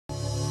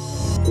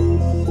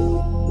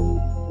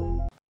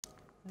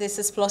This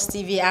is Plus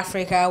TV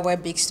Africa, where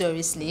big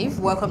stories live.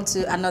 Welcome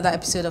to another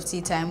episode of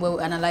Tea Time, where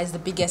we analyze the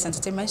biggest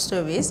entertainment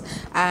stories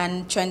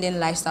and trending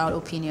lifestyle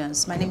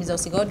opinions. My name is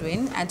Elsie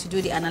Godwin, and to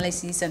do the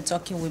analysis and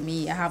talking with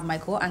me, I have my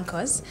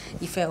co-anchors,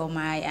 Ife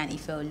Omai and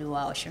Ife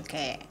Oluwa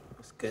Oshunke.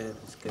 It's good.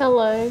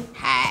 Hello.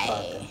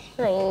 Hi.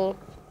 Hi.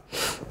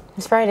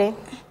 It's Friday.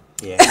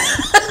 Yeah.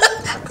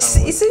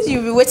 It seems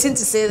you've been waiting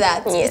to say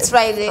that. Yes. It's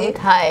Friday. I'm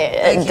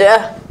tired.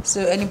 Okay.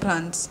 So, any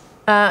plans?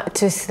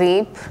 To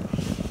sleep.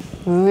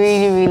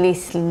 Really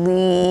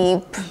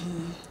sleep.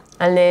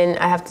 And then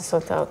I have to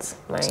sort out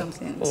my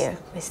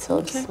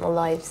thoughts, my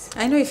lives.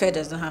 I know Ife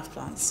does not have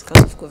plans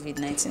because of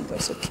COVID-19, but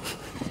it's okay.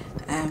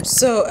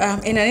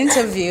 In an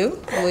interview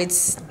with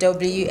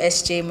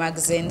WSJ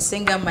magazine,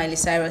 singer Miley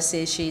Cyrus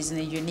says she is in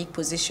a unique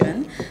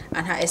position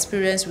and her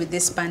experience with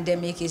this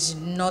pandemic is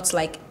not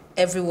like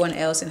everyone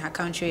else in her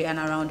country and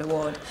around the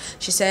world.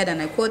 She said,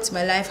 and I quote,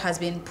 "My life has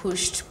been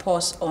pushed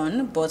pause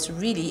on, but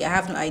really I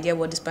have no idea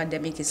what this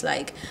pandemic is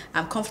like.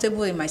 I'm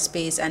comfortable in my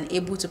space and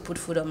able to put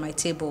food on my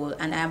table,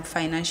 and I am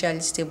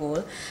financially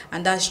stable,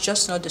 and that's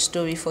just not the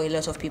story for a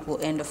lot of people,"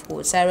 end of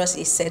quote. Cyrus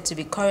is said to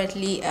be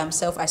currently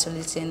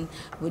self-isolating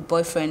with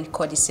boyfriend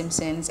Cody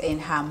Simpson in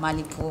her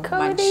Malibu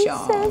mansion.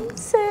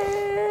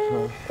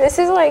 This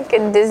is like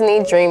a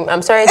Disney dream.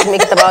 I'm sorry to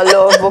make it about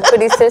love, but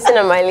Cody Simpson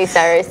and Miley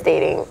Cyrus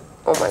dating.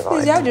 Oh my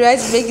God. You have the right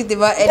to make it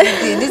about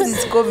anything. This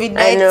is COVID-19.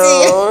 I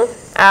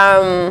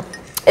know.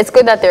 It's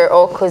good that they're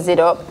all cozied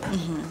up.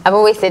 I've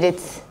always said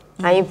it.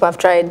 And you have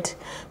tried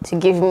to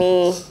give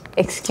me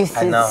excuses.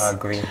 I now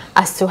agree.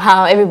 As to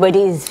how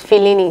everybody is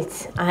feeling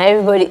it. And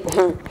everybody...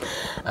 and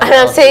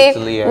I'm saying,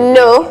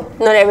 no,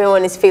 not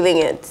everyone is feeling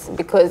it.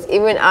 Because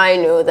even I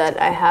know that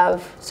I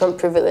have some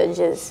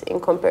privileges in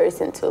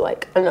comparison to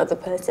like another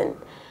person.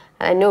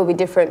 And I know it'll be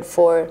different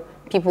for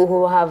people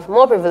who have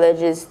more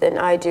privileges than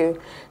I do.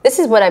 This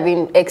is what I've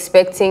been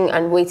expecting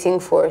and waiting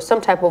for,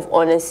 some type of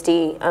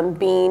honesty and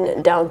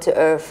being down to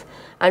earth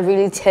and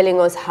really telling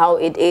us how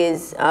it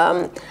is.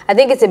 I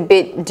think it's a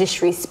bit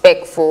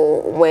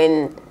disrespectful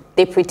when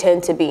they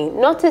pretend to be.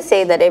 Not to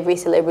say that every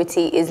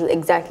celebrity is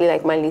exactly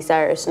like Miley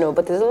Cyrus, no,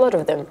 but there's a lot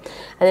of them. And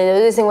then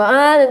they're just saying,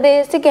 well,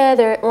 they're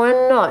together.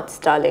 We're not,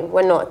 darling,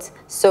 we're not.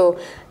 So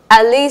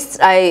at least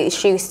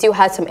she still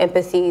had some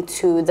empathy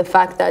to the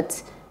fact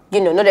that, you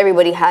know, not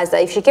everybody has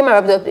that. If she came and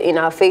rubbed up in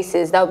our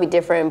faces, that would be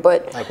different.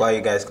 But like, why are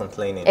you guys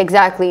complaining?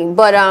 Exactly.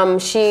 But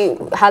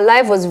her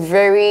life was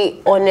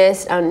very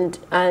honest and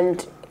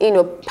you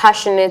know,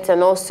 passionate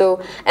and also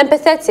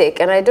empathetic.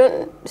 And I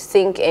don't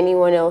think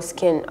anyone else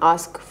can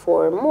ask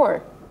for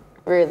more,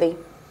 really.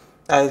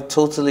 I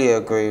totally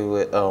agree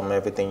with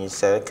everything you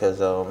said, because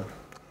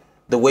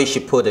the way she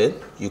put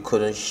it, you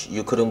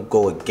couldn't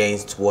go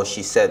against what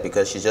she said,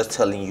 because she's just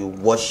telling you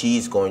what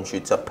she's going through.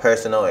 It's a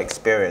personal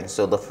experience.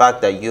 So the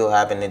fact that you're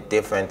having it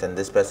different and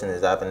this person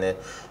is having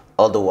it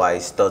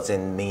otherwise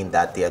doesn't mean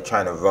that they're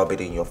trying to rub it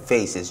in your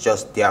face. It's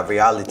just their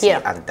reality,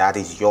 and that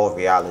is your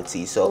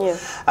reality. So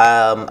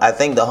I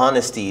think the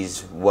honesty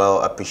is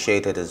well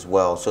appreciated as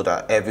well, so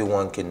that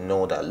everyone can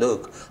know that,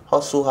 look,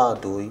 hustle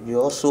hard, though. If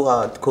you hustle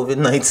hard,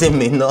 COVID-19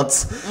 may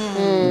not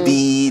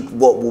be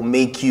what will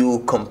make you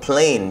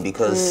complain,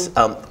 because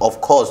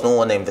of course no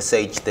one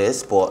envisaged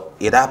this, but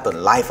it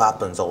happened. Life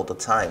happens all the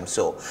time.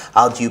 So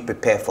how do you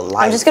prepare for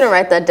life? I'm just gonna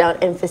write that down.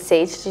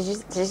 Envisage.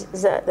 Is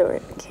that the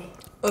word?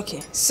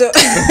 Okay, so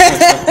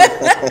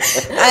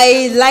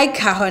I like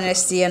her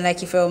honesty, and like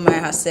Ifeoma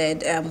has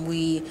said,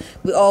 we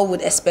all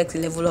would expect a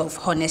level of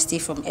honesty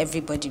from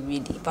everybody,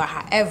 really. But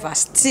however,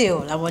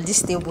 still, I'm on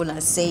this table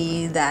and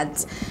saying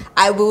that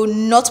I will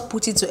not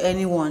put it to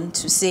anyone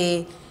to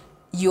say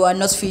you are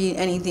not feeling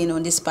anything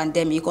on this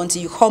pandemic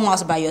until you come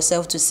out by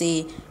yourself to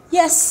say,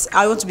 yes,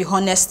 I want to be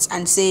honest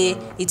and say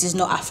it is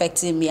not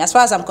affecting me. As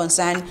far as I'm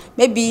concerned,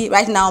 maybe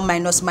right now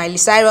minus Miley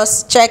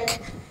Cyrus,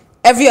 check.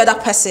 Every other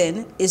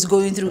person is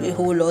going through a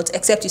whole lot,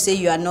 except you say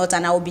you are not,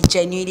 and I will be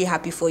genuinely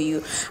happy for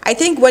you. I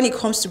think when it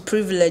comes to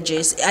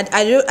privileges,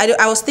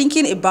 I was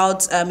thinking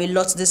about a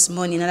lot this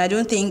morning, and I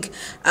don't think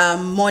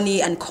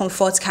money and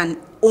comfort can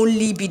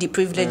only be the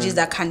privileges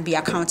that can be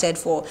accounted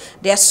for.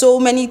 There are so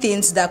many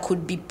things that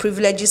could be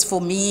privileges for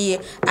me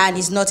and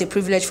is not a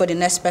privilege for the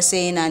next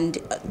person, and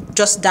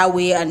just that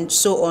way and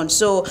so on.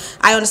 So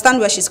I understand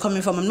where she's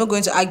coming from. I'm not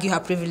going to argue her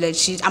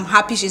privilege. I'm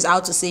happy she's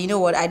out to say, you know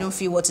what, I don't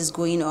feel what is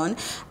going on.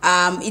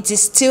 It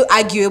is still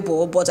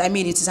arguable, but I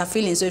mean, it is her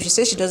feeling. So if she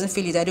says she doesn't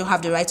feel it, I don't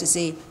have the right to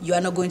say you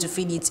are not going to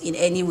feel it in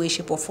any way,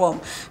 shape or form.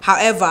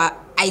 However,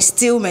 I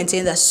still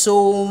maintain that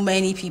so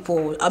many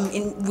people,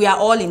 we are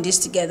all in this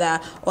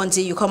together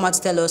until you come out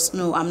to tell us,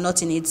 no, I'm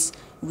not in it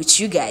with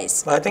you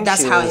guys. But I think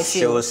that's how I feel.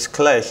 She was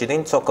clear. She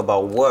didn't talk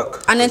about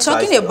work. And then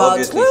talking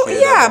about, well,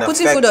 yeah,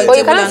 putting food on the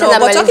table and all,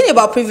 but talking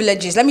about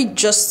privileges, let me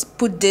just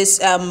put this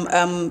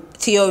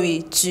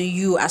theory to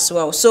you as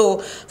well. So,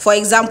 for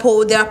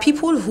example, there are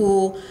people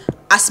who,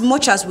 as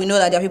much as we know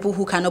that there are people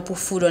who cannot put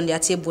food on their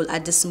table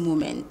at this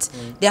moment,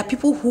 there are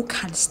people who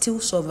can still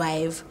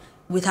survive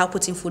without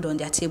putting food on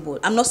their table.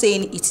 I'm not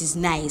saying it is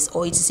nice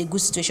or it is a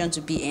good situation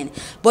to be in,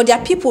 but there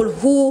are people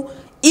who,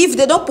 if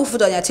they don't put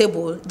food on their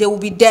table, they will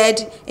be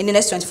dead in the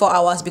next 24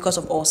 hours because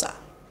of ulcer.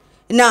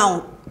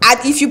 Now,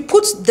 if you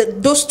put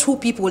those two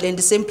people in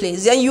the same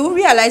place, then you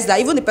realize that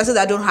even the person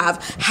that don't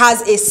have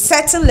has a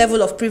certain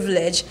level of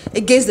privilege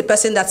against the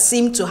person that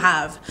seem to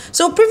have.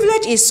 So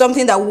privilege is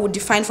something that we will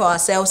define for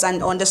ourselves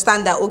and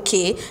understand that,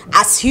 okay,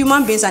 as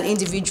human beings and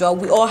individual,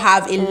 we all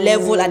have a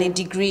level and a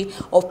degree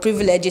of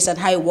privileges and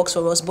how it works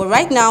for us. But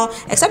right now,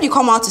 except you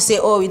come out to say,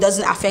 oh, it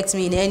doesn't affect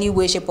me in any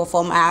way, shape or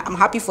form, I'm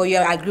happy for you,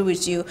 I agree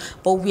with you,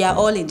 but we are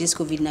all in this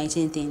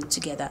COVID-19 thing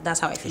together.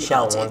 That's how I feel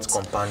about it.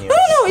 Companions.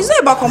 No, it's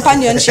not about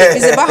companionship.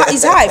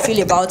 It's how I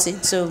feel about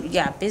it. So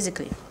yeah,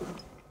 basically.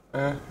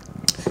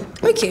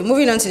 Okay,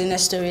 moving on to the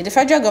next story. The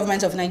federal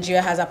government of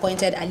Nigeria has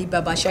appointed Ali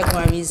Baba,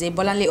 Segun Arize,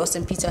 Bolanle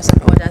Austin Peters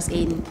and others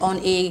on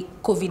a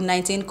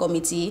COVID-19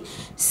 committee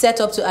set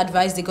up to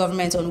advise the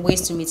government on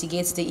ways to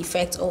mitigate the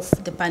effect of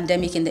the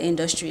pandemic in the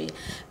industry.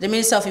 The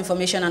Minister of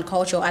Information and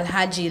Culture,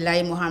 Alhaji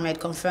Lai Mohammed,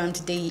 confirmed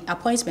the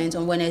appointment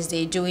on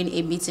Wednesday during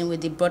a meeting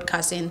with the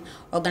Broadcasting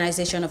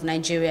Organization of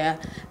Nigeria.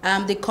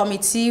 The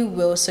committee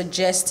will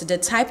suggest the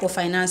type of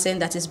financing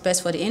that is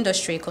best for the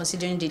industry,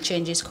 considering the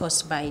changes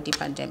caused by the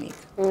pandemic.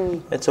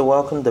 It's a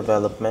welcome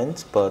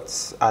development,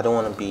 but I don't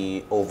want to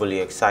be overly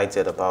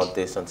excited about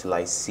this until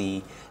I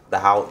see the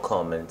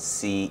outcome and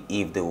see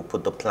if they will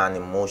put the plan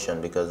in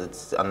motion, because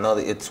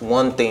it's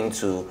one thing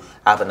to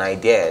have an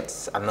idea,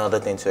 it's another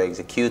thing to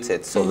execute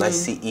it. So let's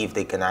see if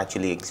they can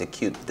actually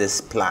execute this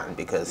plan,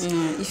 because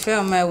if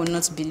I will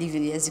not believe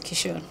in the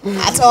execution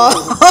at all.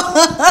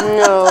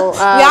 No, we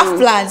have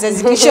plans.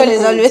 Execution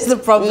is always the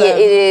problem. Yeah,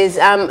 it is,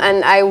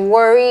 and I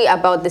worry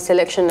about the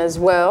selection as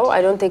well.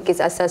 I don't think it's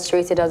as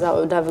saturated as I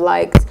would have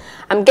liked.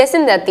 I'm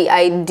guessing that the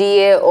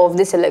idea of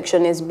this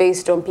election is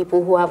based on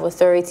people who have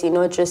authority,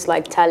 not just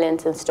like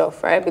talent and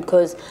stuff, right?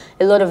 Because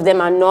a lot of them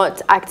are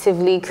not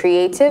actively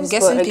creative. I'm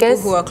guessing people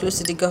who are close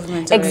to the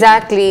government already.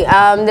 Exactly.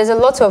 There's a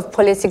lot of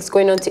politics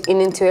going on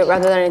into it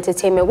rather than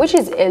entertainment, which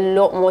is a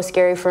lot more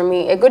scary for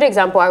me. A good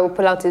example I will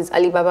pull out is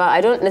Ali Baba. I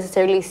don't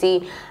necessarily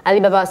see Ali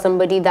Baba as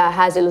somebody that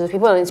has a lot of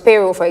people on his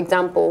payroll, for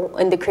example,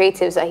 and the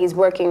creatives that he's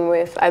working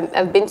with.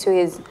 I've been to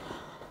his...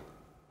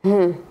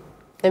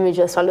 Let me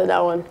just swallow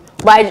that one.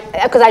 But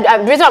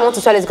the reason I want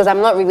to swallow is because I'm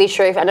not really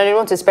sure if, and I don't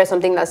want to spread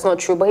something that's not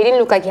true, but he didn't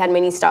look like he had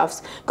many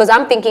staffs. Because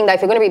I'm thinking that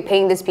if you're going to be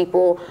paying these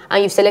people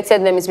and you've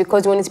selected them, it's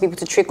because you want these people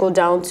to trickle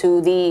down to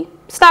the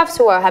staffs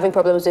who are having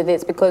problems with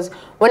it. Because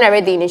when I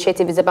read the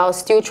initiative, it's about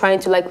still trying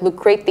to like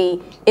lucrate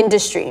the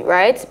industry,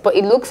 right? But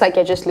it looks like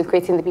you're just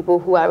lucrating the people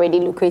who are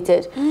already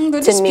lucrated.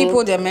 But these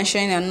people they're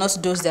mentioning are not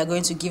those that are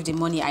going to give the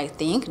money, I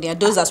think. They are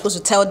those that are supposed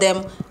to tell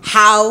them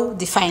how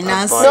the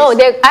finance... No,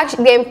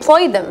 they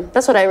employ them.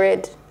 That's what I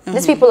read.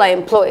 These people are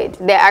employed.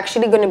 They're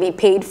actually going to be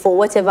paid for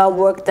whatever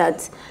work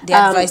that the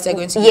advice they're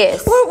going to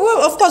yes.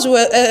 Well, of course,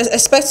 we'll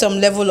expect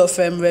some level of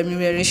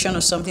remuneration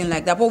or something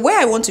like that. But where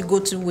I want to go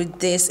to with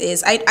this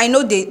is, I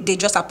know they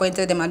just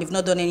appointed them and they've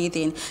not done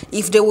anything.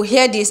 If they will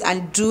hear this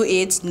and do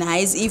it,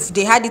 nice. If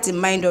they had it in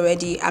mind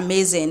already,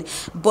 amazing.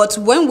 But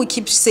when we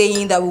keep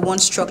saying that we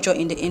want structure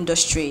in the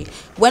industry,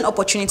 when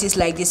opportunities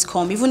like this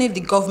come, even if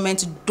the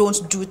government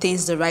don't do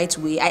things the right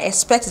way, I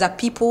expect that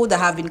people that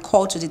have been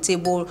called to the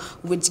table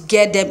would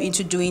get them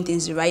into doing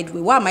things the right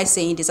way. Why am I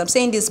saying this? I'm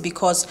saying this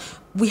because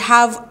we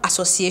have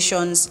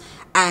associations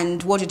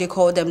and what do they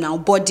call them now?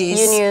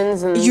 Bodies,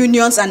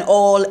 unions and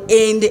all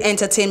in the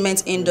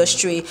entertainment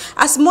industry.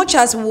 As much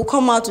as we'll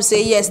come out to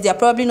say, yes, they're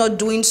probably not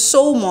doing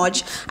so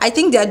much, I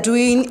think they're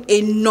doing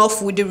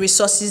enough with the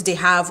resources they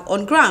have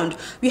on ground.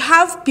 We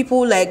have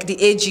people like the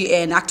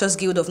AGN, Actors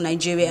Guild of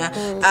Nigeria,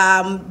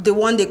 the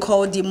one they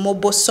call the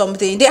Mobo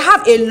something. They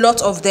have a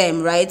lot of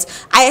them, right?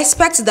 I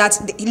expect that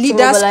the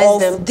leaders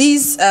of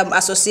these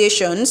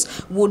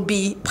associations would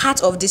be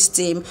part of this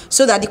team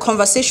so that the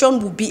conversation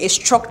will be a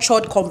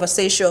structured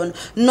conversation,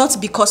 not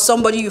because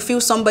you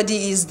feel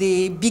somebody is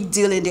the big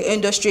deal in the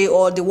industry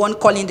or the one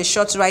calling the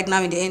shots right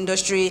now in the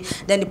industry,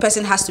 then the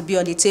person has to be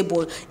on the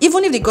table,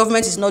 even if the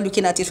government is not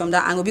looking at it from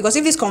that angle. Because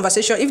if this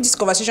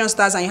conversation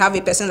starts and you have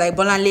a person like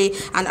Bolanle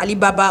and Ali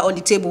Baba on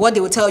the table, what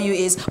they will tell you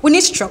is, we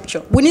need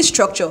structure.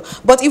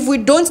 But if we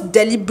don't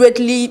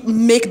deliberately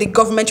make the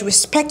government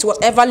respect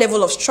whatever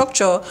level of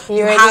structure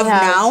you have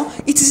now,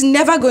 it is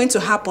never going to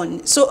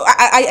happen. So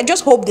I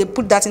just hope they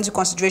put that into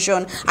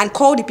consideration and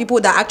call the people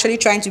that are actually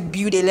trying to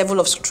build a level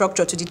of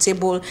structure to the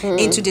table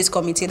into this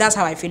committee. That's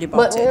how I feel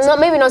about it. But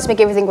maybe not to make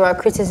everything about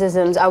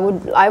criticisms. I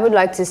would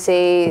like to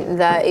say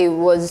that it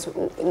was,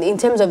 in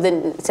terms of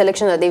the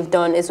selection that they've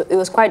done, it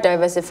was quite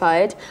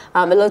diversified.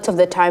 A lot of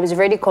the times,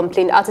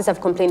 artists have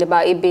complained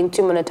about it being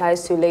too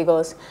monetized to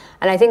Lagos.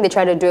 And I think they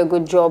try to do a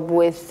good job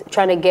with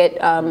trying to get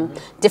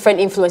different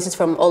influences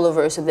from all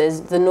over. So there's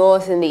the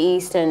North and the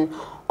East and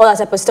all that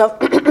type of stuff,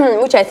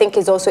 which I think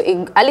is also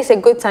at least a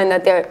good sign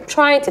that they're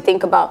trying to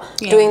think about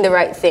doing the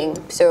right thing.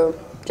 So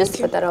just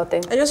to put that out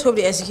there. I just hope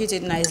they execute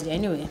it nicely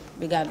anyway,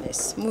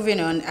 regardless. Moving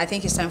on, I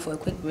think it's time for a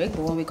quick break,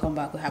 but when we come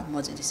back, we'll have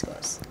more to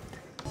discuss.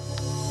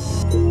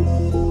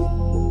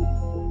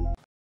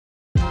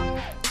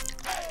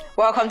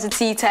 Welcome to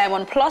Tea Time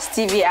on Plus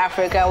TV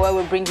Africa, where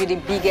we bring you the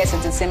biggest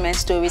entertainment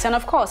stories and,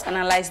 of course,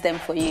 analyze them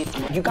for you.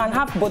 You can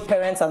have both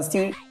parents and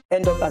still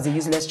end up as a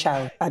useless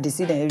child. I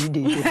see them every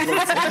day.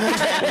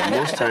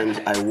 Most times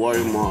I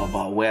worry more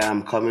about where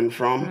I'm coming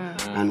from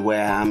and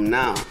where I am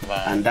now.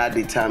 And that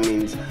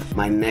determines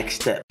my next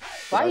step.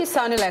 Why are you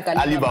sounding like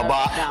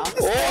Alibaba now?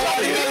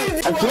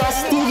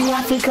 Plus TV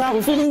Africa,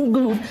 we're feeling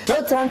good.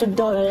 No time to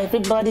dull,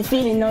 everybody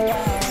feeling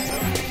alright.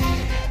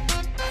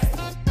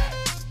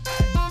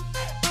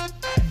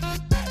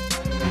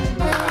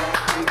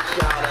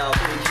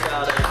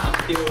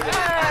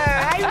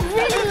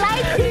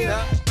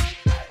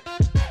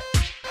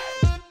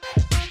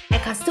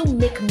 I still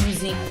make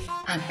music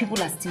and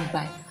people are still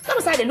buying.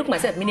 Sometimes I look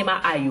myself minimal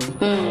IU.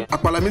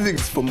 Akpala music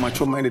is for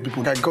mature-minded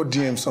people. I got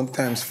DMs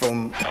sometimes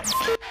from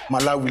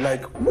Malawi,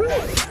 like,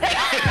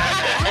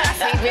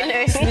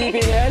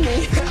 Sleeping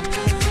early.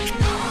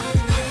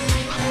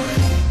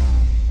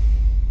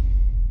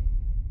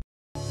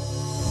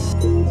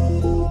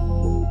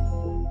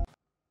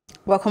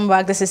 Welcome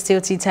back. This is still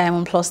Tea Time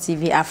on Plus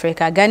TV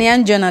Africa.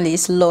 Ghanaian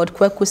journalist Lord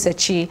Kweku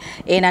Sechi,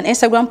 in an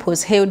Instagram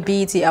post, hailed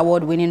BET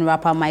award-winning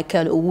rapper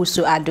Michael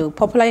Owusu-Addo,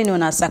 popularly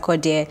known as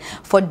Sarkodie,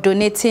 for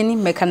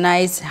donating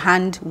mechanized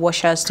hand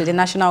washers to the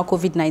National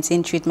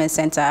COVID-19 Treatment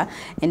Center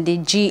in the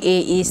GA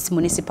East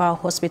Municipal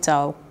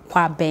Hospital,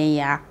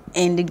 Kwabenya,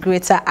 in the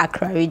Greater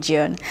Accra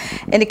region.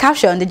 In the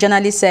caption, the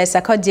journalist says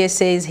Sarkodie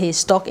says he's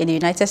stuck in the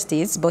United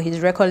States, but his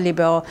record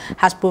label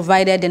has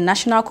provided the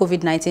National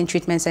COVID-19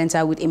 Treatment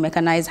Center with a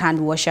mechanized hand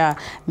washer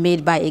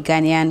made by a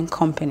Ghanaian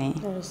company.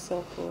 That is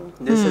so cool.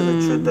 This is the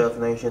true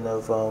definition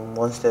of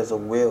once there's a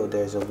will,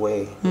 there's a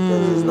way.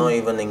 Because it's not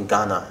even in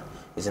Ghana.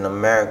 It's in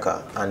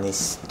America, and it's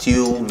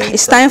still makes.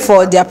 It's time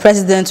for their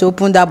president to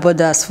open their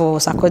borders for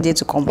Sarkodie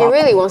to come back. He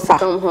really wants to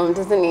come home,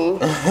 doesn't he?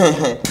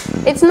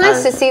 It's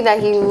nice to see that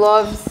he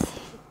loves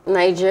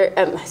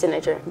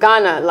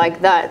Ghana like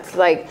that.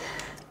 Like,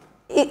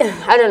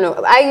 I don't know.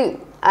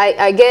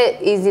 I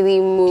get easily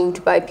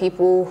moved by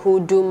people who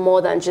do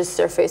more than just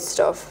surface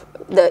stuff.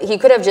 He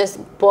could have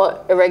just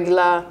bought a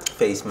regular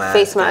face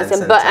mask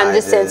and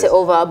just sent it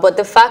over. But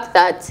the fact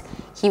that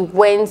he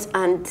went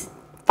and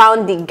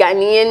found the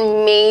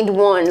Ghanaian-made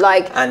one,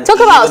 like, and talk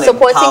about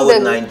supporting the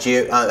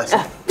Nigeria.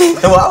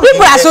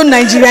 People are so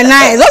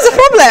Nigerianized. What's the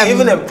problem?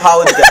 Even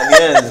empowered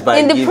Ghanaians by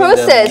in the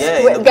process,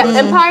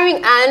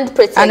 empowering and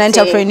protecting. An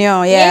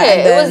entrepreneur,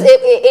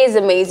 it is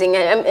amazing,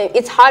 and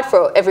it's hard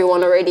for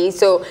everyone already.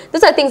 So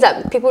those are things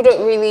that people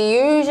don't really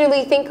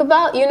usually think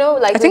about, you know.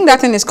 Like, I think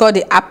that thing is called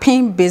the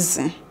Apin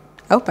Basin.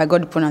 I hope I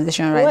got the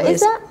pronunciation right. What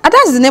is that?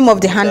 That's the name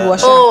of the hand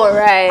washer. Oh,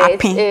 right.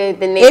 Apin.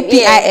 The name.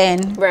 A-P-I-N.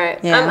 Yeah.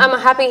 Right. Yeah. I'm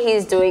happy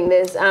he's doing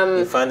this.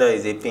 You find out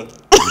he's Apin.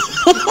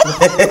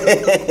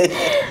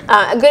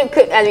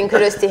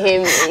 Kudos to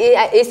him.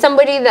 It's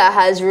somebody that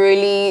has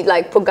really,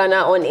 like, put Ghana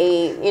on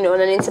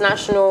on an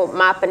international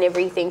map and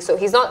everything. So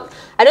he's not.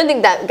 I don't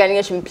think that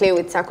Ghanaians should be playing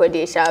with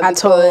Sarkodie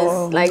because,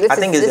 all. like, I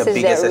think it's the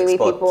biggest really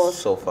export people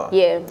so far.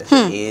 Yeah.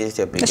 He is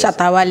the biggest.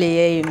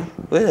 Shatawale,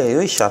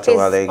 Where is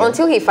Shatawale again?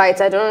 Until he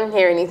fights, I don't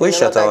hear anything Where's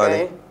about that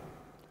Shatawale? guy.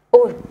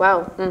 Oh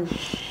wow.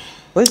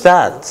 Where's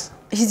that?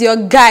 He's your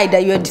guy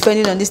that you are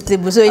defending on this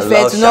table, so if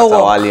I love to not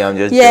work. I'm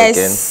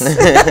just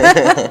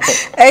joking.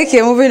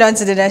 Okay, moving on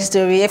to the next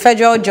story. A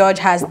federal judge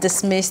has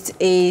dismissed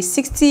a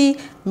 $60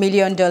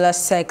 million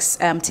sex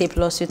tape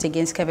lawsuit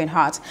against Kevin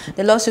Hart.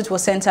 The lawsuit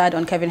was centered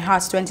on Kevin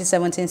Hart's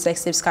 2017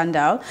 sex tape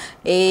scandal.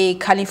 A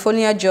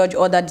California judge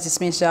ordered the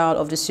dismissal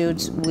of the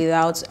suit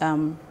without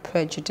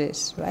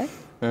prejudice, right?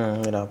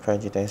 Without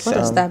prejudice. What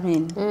does that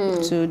mean,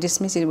 to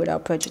dismiss it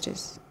without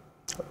prejudice?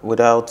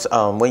 Without,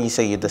 when you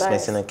say you're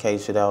dismissing a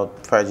case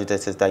without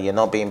prejudice, is that you're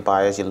not being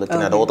biased, you're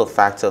looking at all the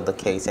facts of the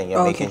case and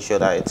you're making sure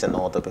that it's in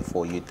order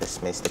before you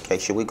dismiss the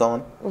case. Should we go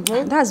on?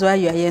 That's why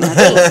you're here now.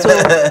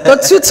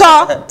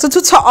 to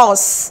tutor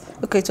us.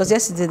 Okay, it was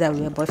yesterday that we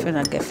were boyfriend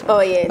and girlfriend.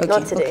 Oh yeah, okay,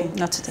 not today. Okay,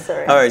 not today.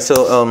 Sorry. All right,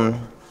 so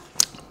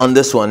on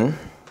this one,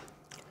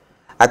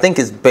 I think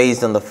it's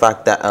based on the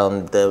fact that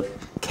the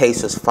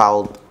case was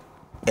filed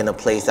in a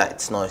place that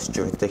it's not its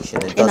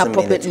jurisdiction. It doesn't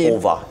mean it's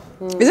over.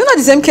 Is it not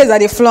the same case that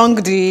they flung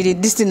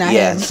this thing at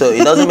him? So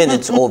it doesn't mean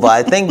it's over.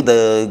 I think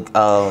the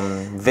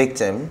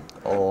victim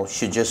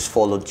should just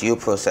follow due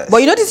process. But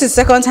you know, this is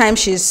the second time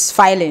she's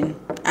filing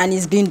and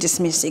it's being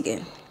dismissed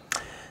again.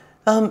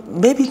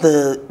 Maybe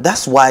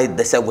that's why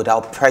they said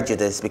without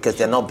prejudice, because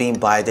they're not being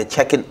biased. They're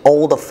checking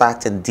all the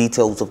facts and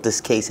details of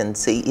this case and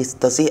see,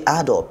 does it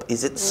add up?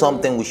 Is it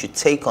something we should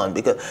take on?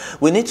 Because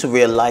we need to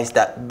realize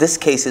that this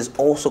case is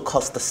also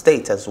cost the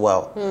state as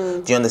well.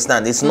 Do you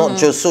understand? It's not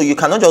just, so you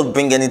cannot just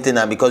bring anything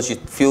out because you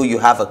feel you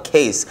have a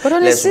case. But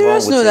on a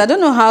serious note, I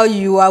don't know how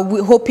you are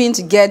hoping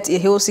to get a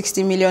whole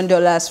 $60 million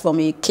from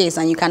a case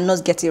and you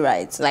cannot get it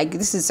right. Like,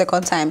 this is the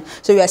second time.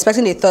 So you're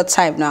expecting a third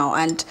time now.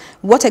 And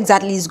what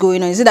exactly is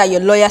going on? Is it that that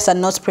your lawyers are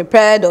not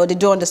prepared or they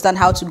don't understand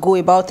how to go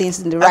about things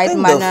in the right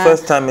manner? The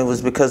first time it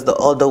was because the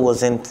order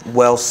wasn't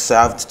well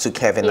served to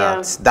Kevin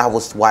Hart. That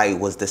was why it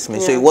was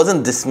dismissed. So it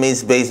wasn't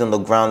dismissed based on the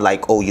ground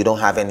like, oh, you don't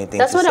have anything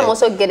That's to what say. I'm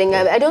also getting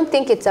at. I don't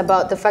think it's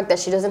about the fact that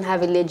she doesn't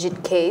have a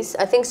legit case.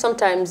 I think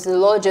sometimes the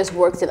law just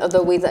works in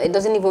other ways. That it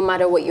doesn't even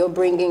matter what you're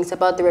bringing. It's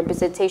about the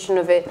representation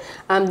of it.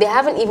 They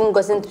haven't even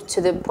gotten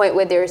to the point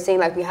where they're saying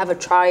like we have a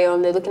trial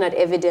and they're looking at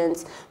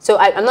evidence. So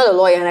I'm not a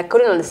lawyer and I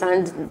couldn't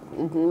understand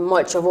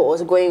much of what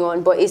was going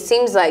on, but it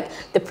seems like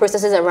the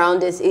processes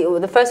around this,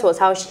 the first was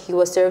how he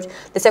was served,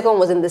 the second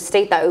was in the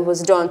state that it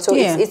was done. So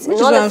it's which not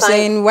is what I'm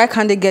saying, why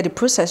can't they get the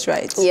process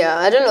right? Yeah,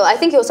 I don't know. I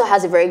think he also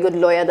has a very good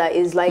lawyer that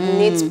is like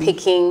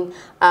nitpicking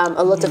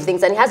a lot of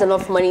things, and he has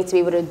enough money to be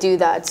able to do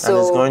that. So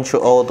and he's going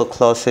through all the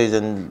clauses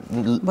and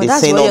but he's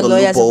seeing all the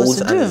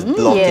loopholes and is he's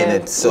blocking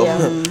it. So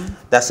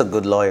that's a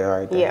good lawyer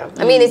right there. Yeah,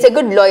 I mean, it's a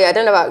good lawyer. I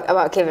don't know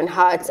about Kevin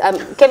Hart.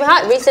 Kevin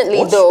Hart recently,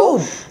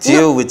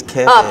 deal with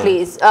Kevin. Oh,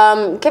 please.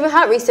 Kevin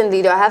Hart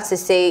recently, though, I have to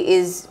say,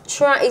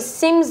 it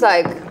seems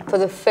like for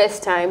the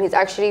first time, he's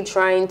actually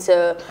trying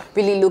to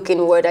really look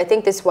inward. I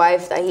think this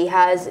wife that he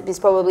has is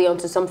probably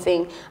onto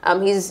something.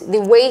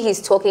 The way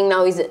he's talking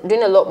now, he's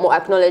doing a lot more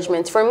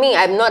acknowledgements. For me,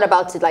 I'm not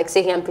about to like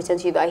sit here and pretend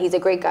to you that he's a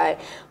great guy,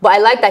 but I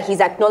like that he's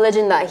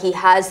acknowledging that he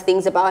has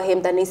things about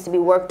him that needs to be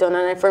worked on.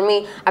 And for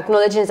me,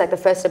 acknowledging is like the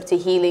first step to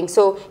healing.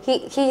 So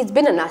he's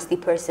been a nasty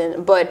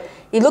person, but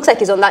he looks like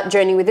he's on that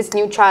journey with this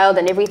new child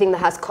and everything that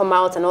has come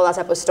out and all that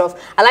type of stuff.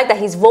 I like that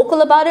he's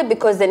vocal about it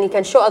because then he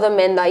can show other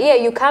men that, yeah,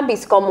 you can be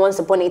scum once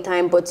upon a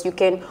time, but you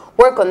can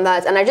work on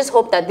that. And I just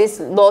hope that this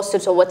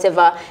lawsuit or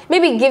whatever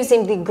maybe gives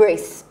him the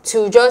grace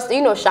to just,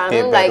 shine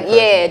him, like,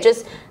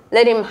 just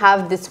let him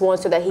have this one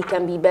so that he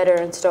can be better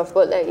and stuff.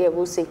 But like,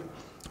 we'll see.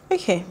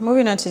 Okay,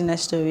 moving on to the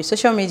next story.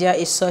 Social media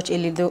is such a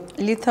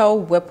lethal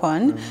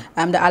weapon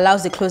that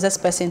allows the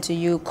closest person to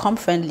you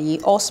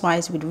confidently all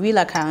smiles with real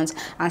accounts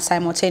and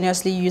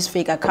simultaneously use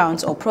fake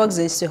accounts or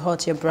proxies to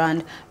hurt your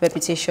brand,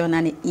 reputation,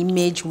 and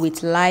image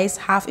with lies,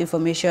 half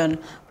information,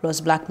 plus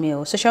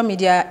blackmail. Social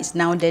media is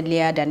now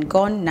deadlier than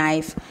gun,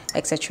 knife,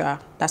 etc.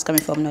 That's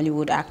coming from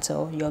Nollywood actor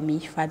Yomi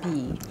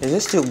Fabi. Is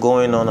it still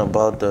going on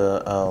about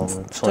the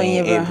Tony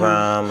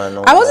Abraham and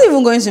all I wasn't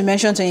even going to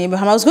mention Tony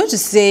Abraham. I was going to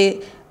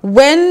say,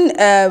 when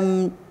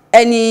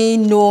any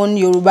known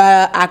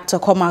Yoruba actor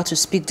come out to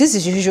speak, this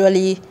is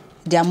usually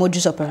their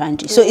modus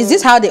operandi. So is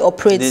this how they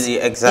operate in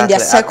their circle?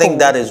 I think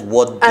that is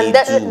what they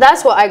do.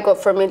 That's what I got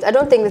from it. I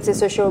don't think this is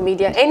social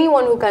media.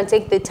 Anyone who can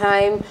take the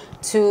time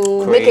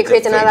to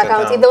create another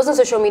account. If there wasn't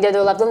social media, they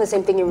would have done the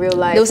same thing in real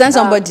life. They'll send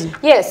somebody.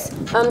 Yes.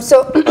 Or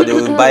they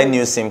will buy a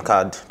new SIM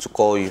card to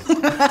call you.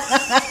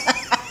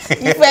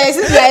 If you're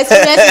experienced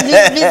in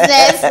this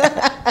business.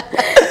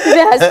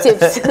 Has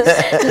tips.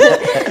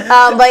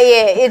 But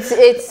yeah,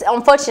 it's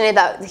unfortunate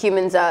that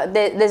humans are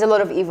there's a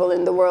lot of evil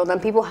in the world and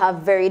people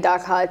have very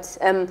dark hearts.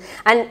 And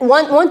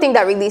one thing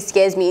that really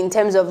scares me in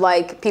terms of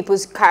like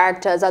people's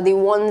characters are the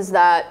ones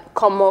that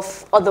come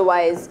off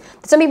otherwise.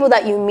 Some people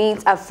that you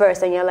meet at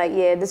first and you're like,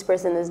 yeah, this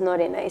person is not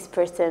a nice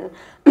person.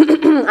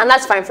 And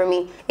that's fine for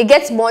me. It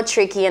gets more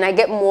tricky and I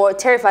get more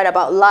terrified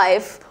about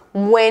life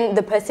when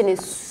the person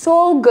is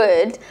so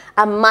good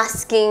at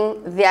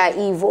masking their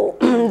evil.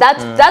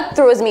 That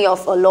throws me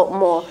off a lot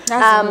more.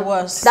 That's the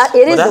worst. That's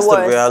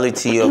the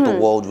reality of the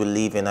world we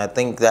live in. I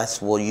think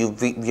that's what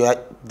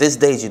these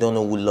days you don't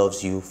know who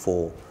loves you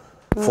for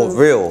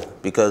real,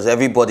 because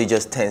everybody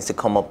just tends to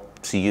come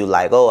up to you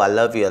like, oh, I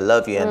love you,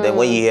 and then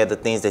when you hear the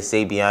things they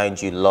say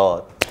behind you,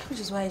 Lord. Which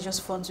is why it's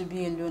just fun to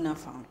be a loner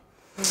fan.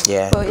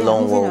 Yeah,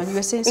 lone wolf. You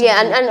were saying something.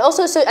 Yeah, and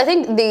also, so I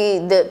think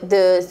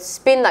the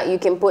spin that you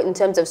can put in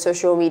terms of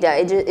social media,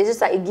 it's just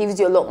that it gives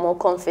you a lot more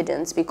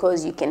confidence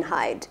because you can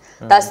hide.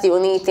 That's the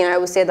only thing I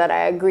would say that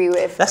I agree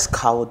with. That's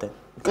cowardice.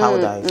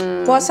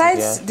 But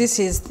besides this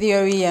is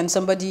theory and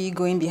somebody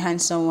going behind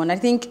someone, I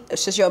think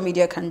social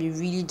media can be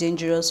really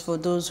dangerous for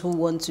those who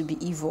want to be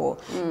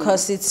evil,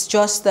 because it's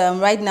just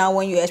right now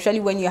especially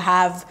when you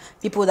have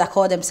people that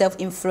call themselves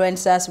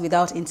influencers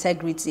without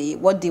integrity,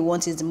 what they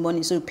want is the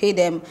money, so you pay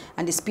them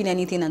and they spin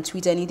anything and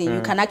tweet anything.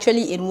 You can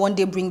actually in one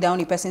day bring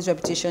down a person's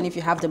reputation if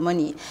you have the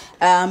money.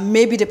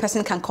 Maybe the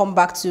person can come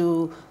back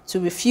to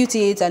refute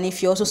it, and if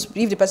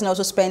the person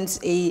also spends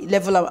a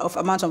level of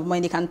amount of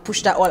money, they can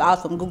push that all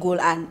out from Google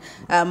and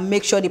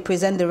make sure they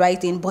present the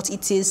right thing. But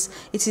it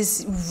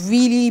is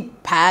really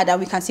bad, and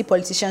we can see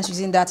politicians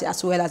using that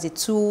as well as a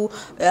tool.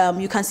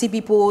 You can see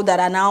people that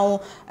are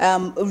now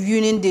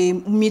ruining the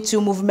Me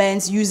Too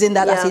movements using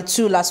that as a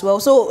tool as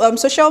well. So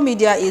social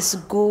media is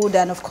good,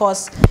 and of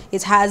course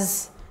it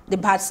has the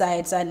bad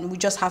sides, and we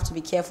just have to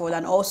be careful.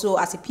 And also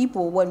as a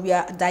people, when we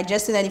are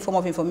digesting any form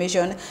of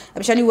information,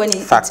 especially when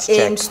it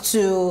aims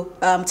to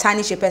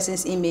tarnish a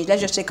person's image,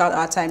 let's just take out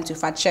our time to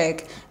fact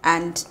check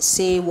and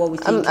say what we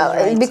think is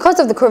right.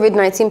 Because of the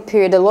COVID-19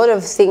 period, a lot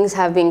of things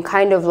have been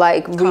kind of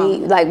like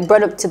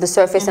brought up to the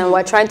surface, and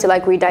we're trying to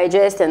like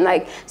redigest and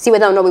like see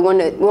whether or not we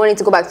want it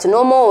to go back to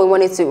normal, or we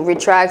want it to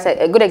retract.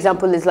 A good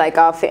example is like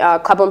our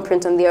carbon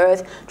print on the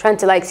earth, trying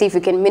to like see if we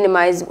can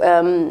minimize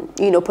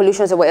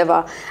pollutions or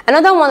whatever.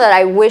 Another one that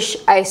I wish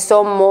I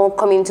saw more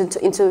coming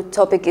into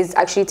topic is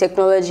actually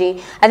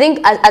technology. I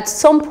think at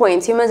some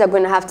point humans are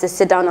going to have to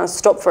sit down and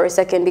stop for a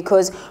second,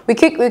 because we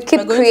keep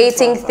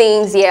creating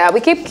things. Yeah,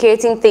 we keep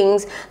creating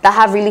things that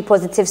have really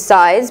positive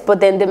sides, but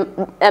then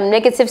the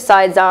negative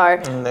sides are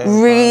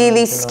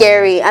really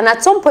scary. And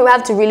at some point we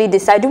have to really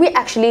decide: do we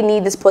actually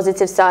need this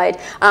positive side?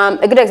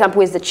 A good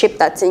example is the chip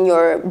that's in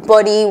your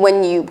body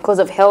when you, because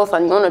of health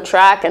and you're on a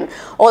track and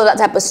all of that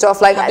type of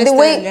stuff. Like the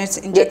way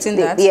injecting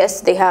that.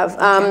 Yes, they have.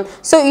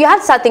 So you have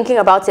to start thinking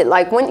about it,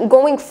 like when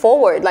going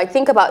forward, like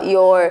think about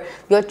your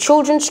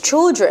children's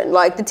children,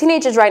 like the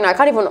teenagers right now.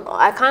 I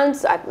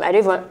don't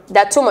even,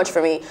 that's too much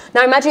for me.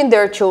 Now imagine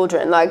their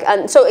children, like,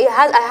 and so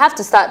I have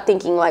to start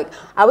thinking, like,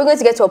 are we going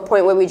to get to a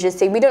point where we just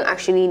say we don't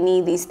actually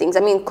need these things?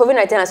 I mean,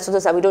 COVID-19 has taught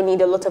us that we don't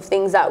need a lot of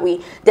things that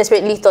we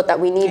desperately thought that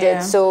we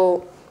needed.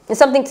 So it's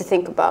something to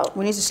think about.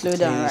 We need to slow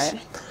down, right?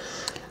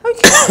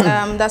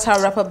 Okay, that's how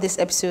I wrap up this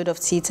episode of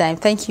Tea Time.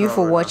 Thank you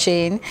for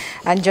watching,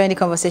 and join the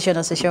conversation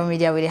on social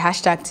media with the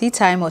hashtag Tea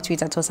Time or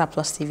tweet at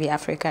 @TosaPlusTV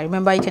Africa.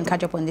 Remember, you can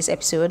catch up on this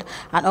episode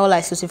and all our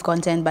exclusive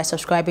content by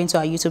subscribing to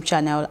our YouTube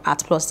channel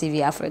 @PlusTV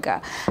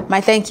Africa.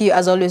 My thank you,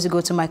 as always, go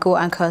to my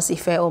co-anchors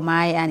Ife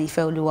Omai and Ife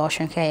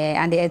Oluwa-Oshonkeye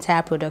and the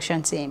entire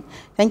production team.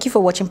 Thank you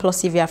for watching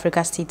Plus TV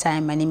Africa's Tea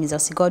Time. My name is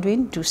Elsie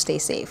Godwin. Do stay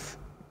safe.